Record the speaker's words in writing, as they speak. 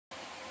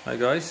Hi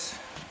guys,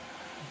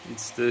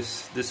 it's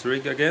this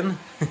rig again.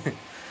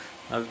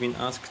 I've been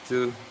asked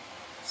to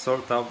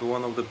sort out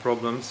one of the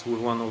problems with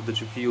one of the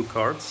GPU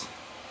cards.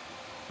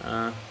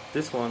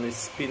 This one is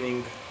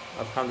spinning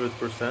at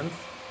 100%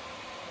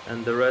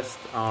 and the rest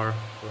are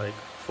like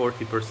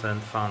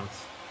 40% fans.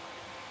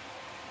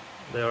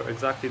 They are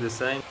exactly the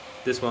same.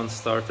 This one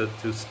started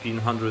to spin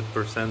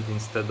 100%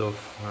 instead of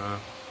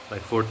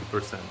like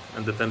 40%,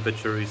 and the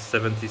temperature is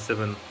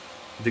 77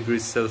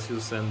 degrees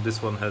Celsius, and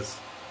this one has,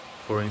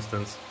 for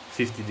instance,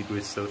 50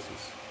 degrees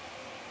Celsius.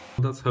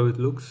 That's how it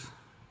looks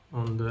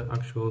on the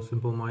actual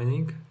simple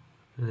mining,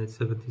 and it's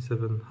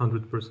 77,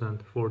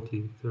 100%,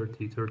 40,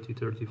 30, 30,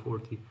 30,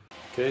 40.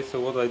 Okay,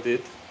 so what I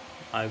did,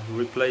 I've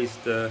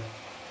replaced the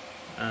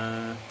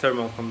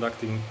thermal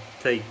conducting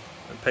tape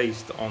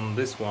paste on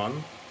this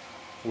one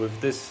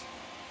with this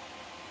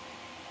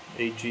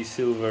AG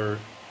silver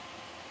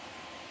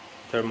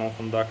thermal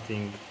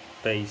conducting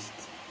paste,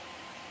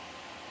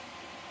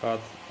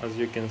 but as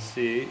you can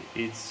see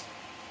it's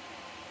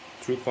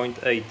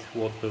 3.8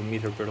 watt per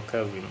meter per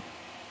Kelvin,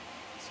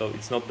 so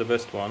it's not the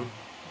best one.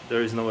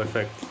 There is no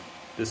effect.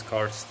 This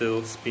card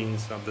still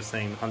spins at the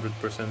same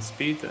 100%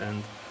 speed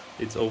and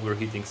it's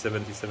overheating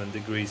 77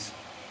 degrees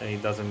and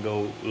it doesn't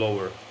go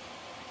lower.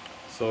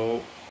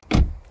 So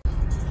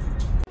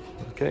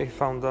okay,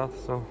 found that,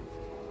 so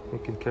we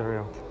can carry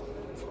out.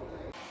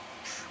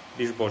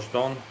 Bish bosh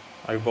done.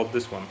 I bought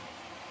this one.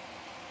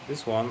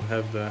 This one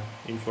have the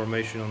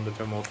information on the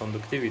thermal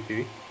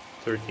conductivity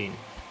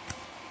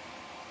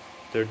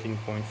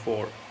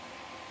 13.4.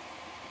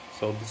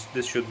 So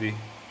this should be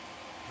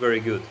very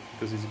good,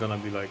 because it's gonna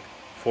be like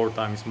 4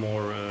 times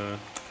more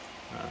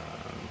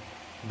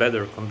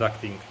better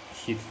conducting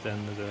heat than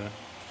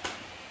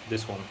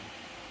this one,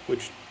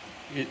 which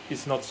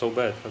is not so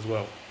bad as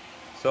well.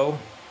 So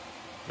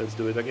let's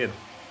do it again.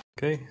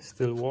 Okay,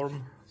 still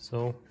warm,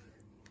 so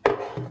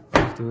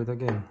let's do it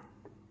again.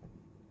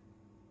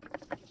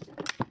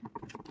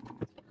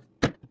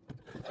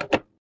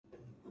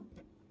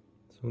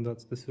 So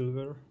that's the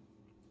silver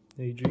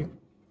AG.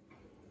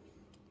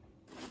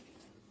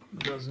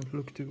 Doesn't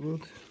look too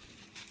good.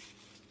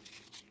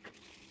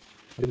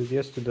 I did it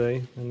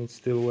yesterday and it's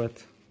still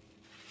wet.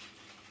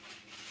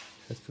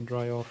 Has to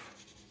dry off.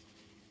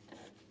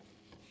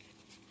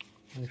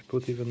 I've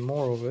put even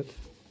more of it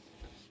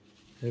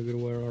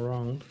everywhere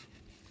around,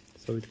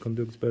 so it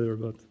conducts better,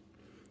 but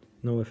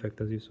no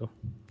effect as you saw.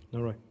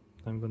 Alright,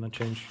 I'm gonna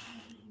change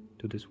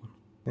to this one.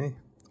 Okay,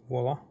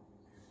 voila.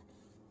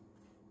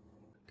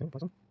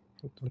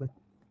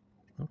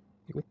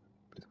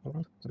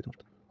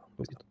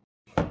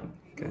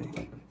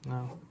 Okay,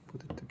 now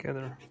put it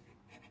together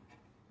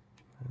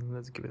and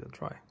let's give it a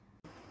try.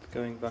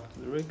 Going back to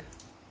the rig.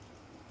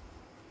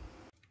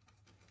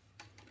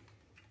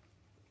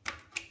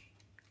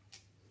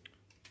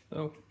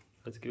 So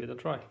let's give it a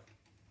try.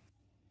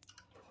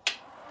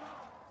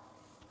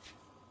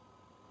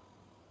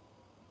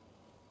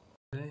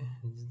 Okay,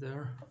 it's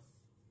there.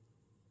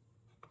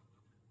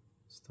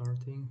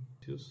 Starting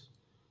just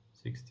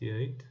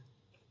 68.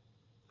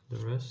 The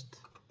rest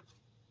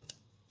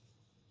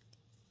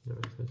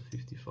has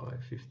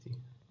 55, 50.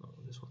 Oh,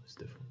 this one is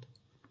different.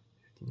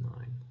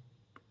 59,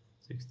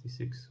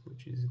 66,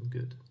 which isn't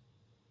good.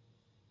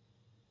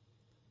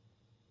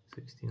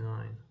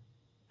 69,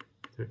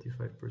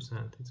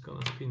 35%. It's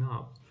gonna spin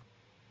up.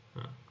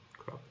 Ah,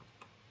 crap.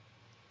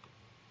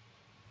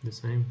 The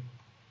same,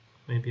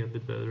 maybe a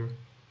bit better.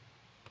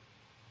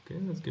 Okay,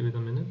 let's give it a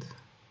minute.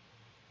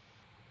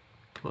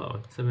 Well,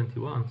 it's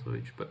 71, so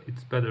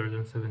it's better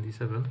than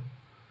 77,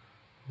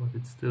 but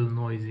it's still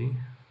noisy.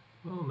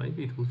 Well,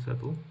 maybe it will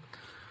settle.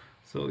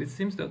 So it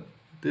seems that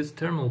this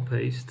thermal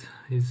paste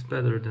is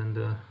better than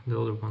the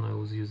other one I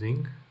was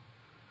using,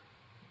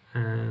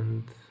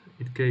 and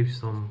it gave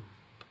some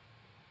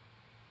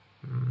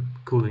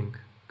cooling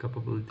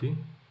capability,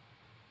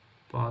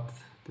 but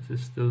this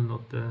is still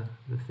not the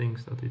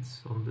things that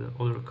it's on the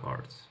other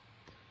cards.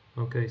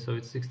 Okay, so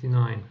it's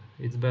 69,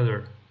 it's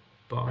better,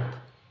 but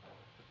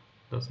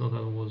that's not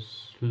what I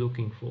was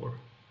looking for.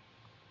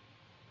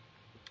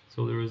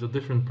 So there is a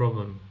different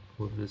problem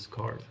with this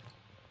card.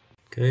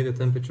 Okay, the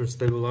temperature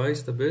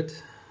stabilized a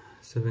bit,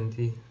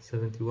 70,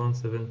 71,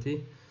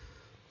 70.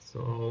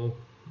 So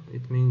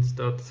it means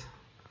that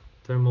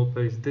thermal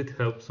paste did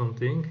help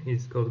something.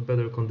 It's got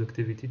better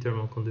conductivity,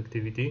 thermal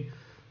conductivity.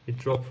 It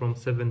dropped from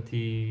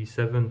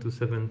 77 to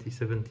 70,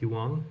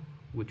 71,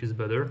 which is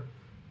better,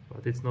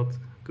 but it's not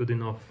good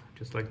enough.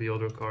 Just like the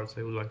other cards,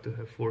 I would like to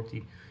have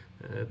 40%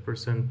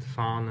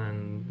 fan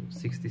and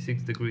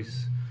 66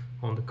 degrees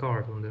on the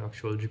card, on the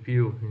actual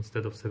GPU,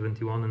 instead of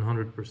 71 and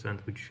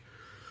 100%, which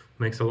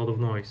makes a lot of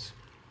noise.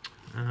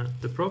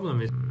 The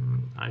problem is,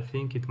 I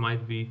think it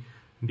might be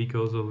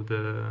because of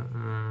the,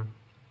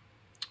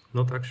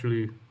 not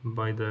actually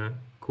by the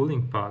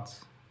cooling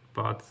pads,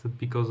 but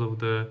because of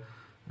the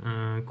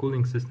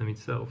cooling system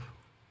itself.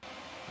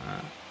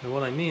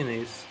 What I mean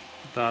is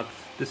that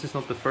this is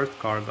not the first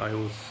card I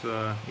was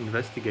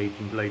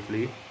investigating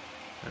lately.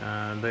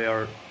 They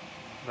are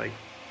like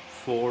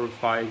 4 or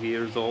 5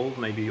 years old,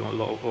 maybe a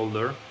lot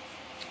older,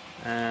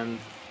 and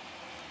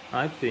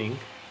I think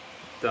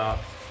that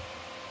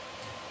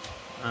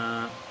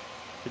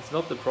it's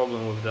not the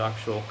problem with the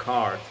actual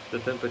card. The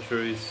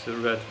temperature is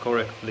read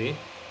correctly.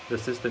 The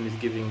system is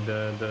giving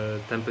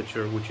the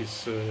temperature which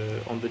is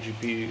on the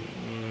GPU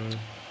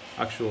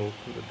actual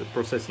the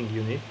processing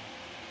unit.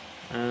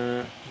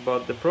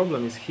 But the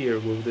problem is here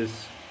with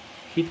these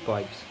heat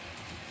pipes.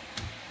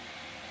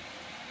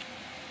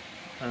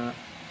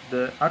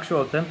 The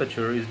actual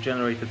temperature is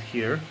generated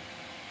here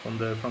from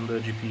the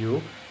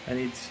GPU, and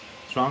it's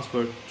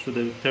transferred through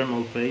the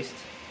thermal paste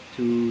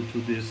to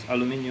this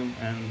aluminium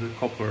and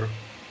copper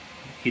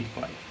heat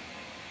pipe.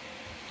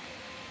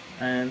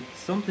 And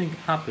something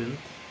happened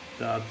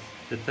that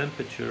the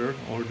temperature,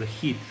 or the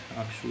heat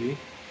actually,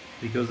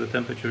 because the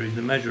temperature is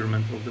the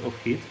measurement of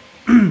heat,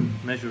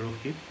 measure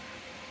of heat,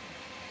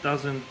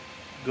 doesn't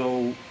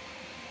go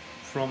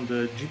from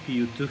the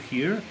GPU to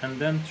here and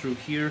then through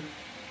here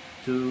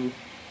to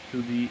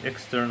the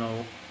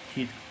external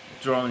heat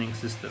drawing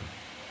system.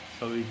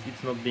 So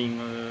it's not being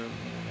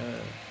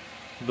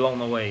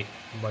blown away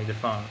by the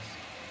fans.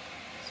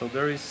 So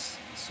there is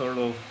sort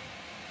of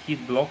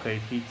heat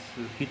blockade,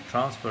 heat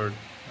transfer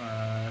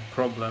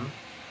problem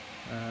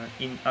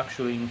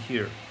actually in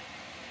here.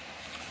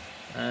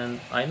 And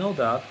I know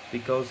that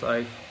because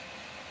I've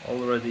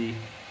already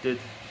did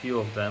few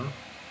of them,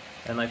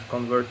 and I've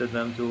converted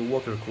them to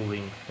water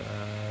cooling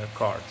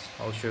cards.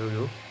 I'll show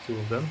you 2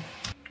 of them.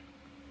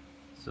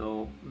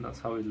 So that's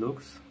how it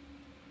looks.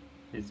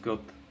 It's got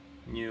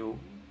new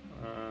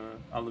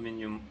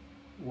aluminium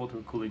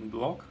water cooling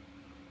block,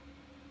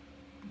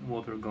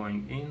 water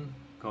going in,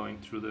 going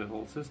through the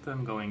whole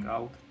system, going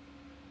out,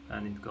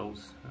 and it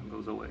goes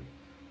away.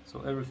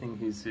 So everything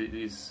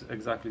is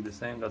exactly the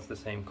same. That's the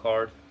same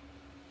card.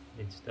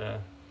 It's the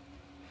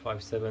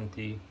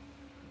 570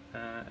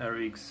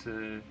 RX,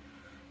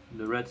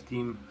 the red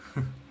team,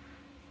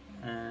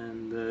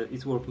 and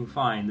it's working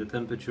fine. The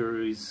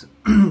temperature is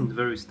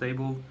very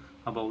stable,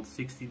 about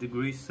 60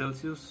 degrees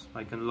Celsius.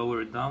 I can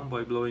lower it down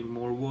by blowing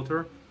more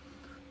water,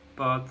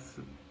 but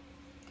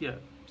yeah,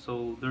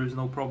 so there is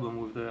no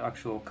problem with the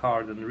actual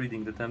card and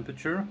reading the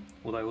temperature,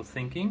 what I was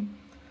thinking.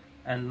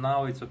 And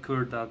now it's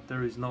occurred that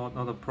there is not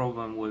a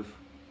problem with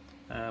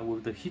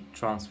the heat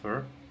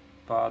transfer,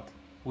 but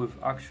with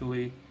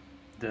actually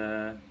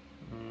the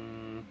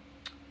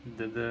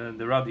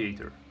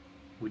radiator,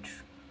 which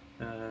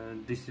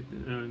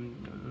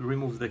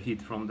removes the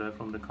heat from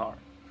the car,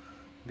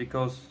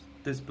 because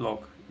this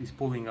block is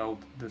pulling out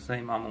the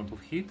same amount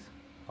of heat.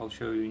 I'll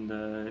show you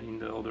in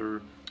the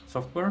other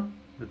software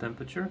the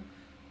temperature,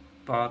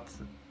 but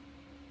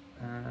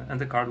and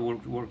the card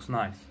works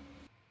nice.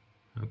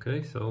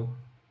 Okay, so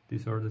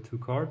these are the 2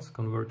 cards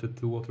converted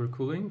to water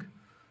cooling,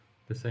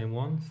 the same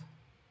ones.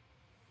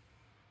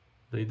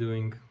 They're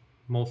doing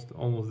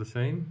almost the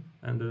same,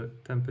 and the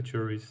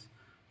temperature is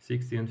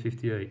 60 and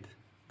 58.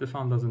 The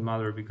fan doesn't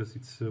matter because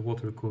it's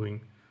water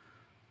cooling.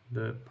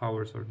 The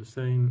powers are the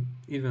same.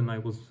 Even I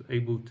was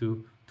able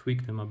to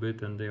tweak them a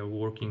bit, and they are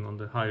working on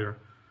the higher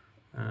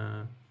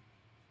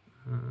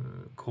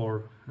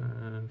core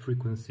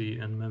frequency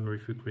and memory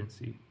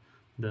frequency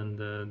than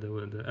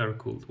the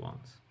air-cooled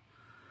ones.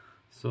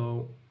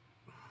 So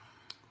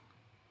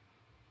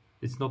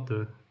it's not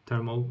the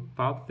thermal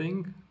pad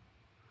thing,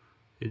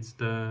 it's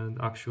the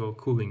actual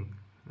cooling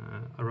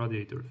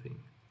radiator thing.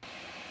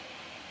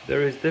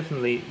 There is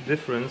definitely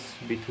difference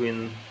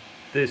between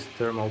this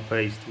thermal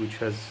paste, which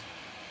has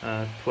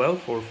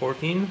 12 or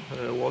 14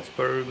 watts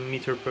per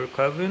meter per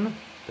Kelvin,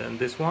 than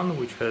this one,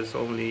 which has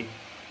only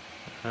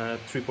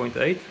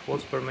 3.8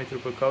 watts per meter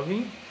per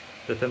Kelvin.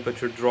 The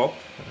temperature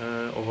dropped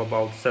of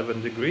about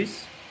 7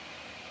 degrees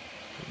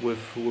with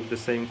the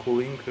same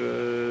cooling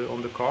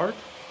on the card,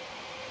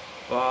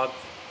 but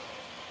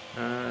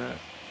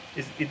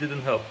it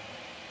didn't help.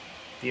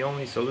 The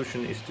only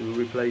solution is to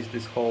replace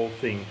this whole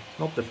thing,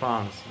 not the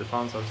fans. The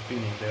fans are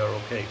spinning, they are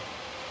okay.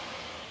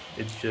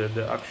 It's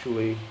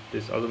actually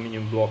this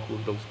aluminium block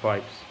with those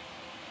pipes.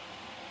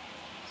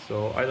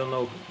 So I don't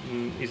know,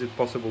 is it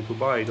possible to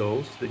buy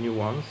those, the new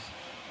ones,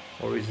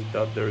 or is it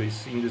that there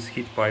is in this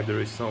heat pipe there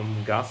is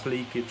some gas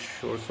leakage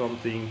or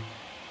something?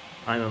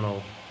 I don't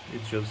know.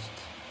 It just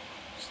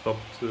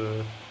stopped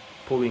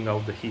pulling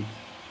out the heat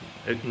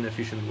in an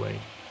efficient way.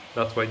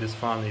 That's why this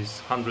fan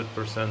is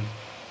 100%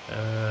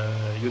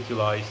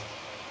 utilized,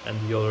 and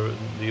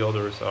the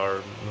others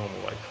are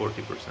normal, like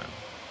 40%,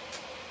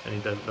 and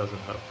it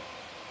doesn't help.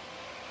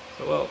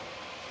 So well,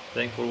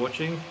 thanks for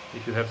watching.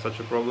 If you have such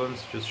a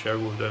problems, just share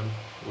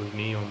with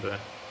me on the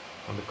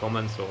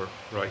comments or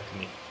write to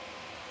me.